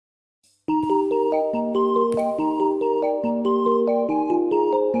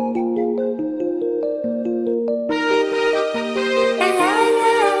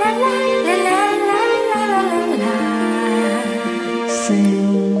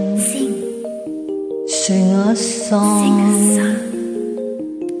Sing a song,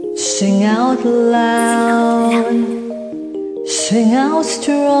 sing out loud, sing out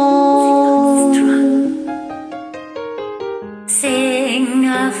strong. Sing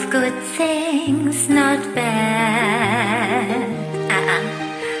of good things, not bad.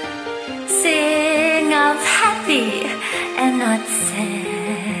 Sing of happy and not sad.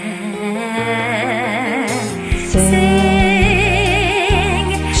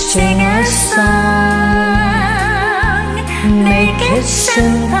 Sing a song, make it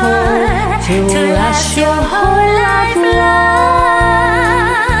simple to last your whole life long.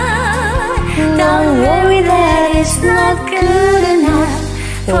 Don't worry that it's not good enough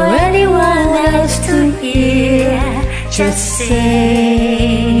for anyone else to hear. Just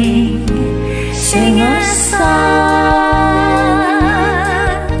sing, sing a song.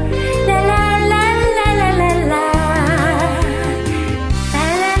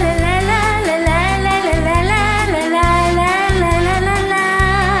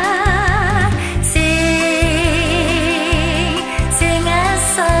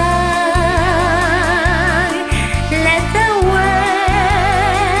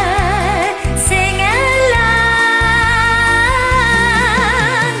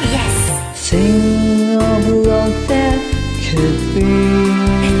 Sing of love that could be.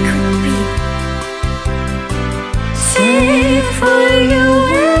 It could be. Sing for you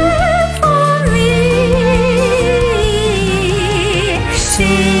and for me.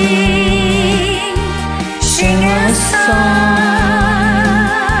 Sing, sing a song.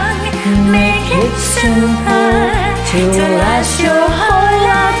 Make it simple to last your whole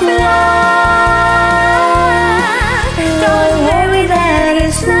life long. Don't worry that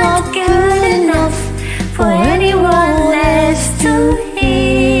it's not good enough for anyone else to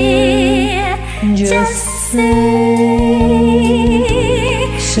hear. Just sing,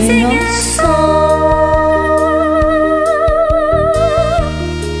 sing a song.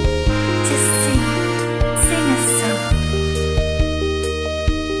 Just sing, sing a song.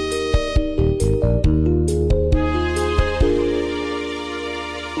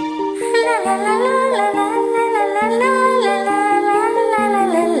 La la la la la la la la la la la la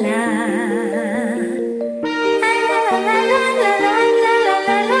la la.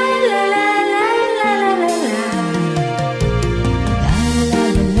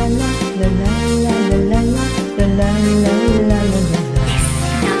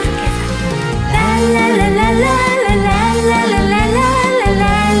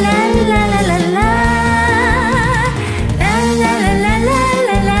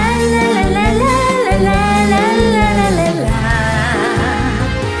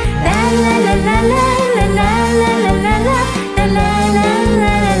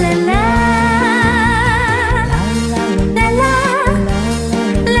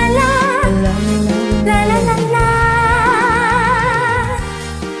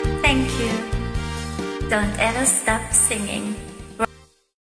 Thank you. Don't ever stop singing.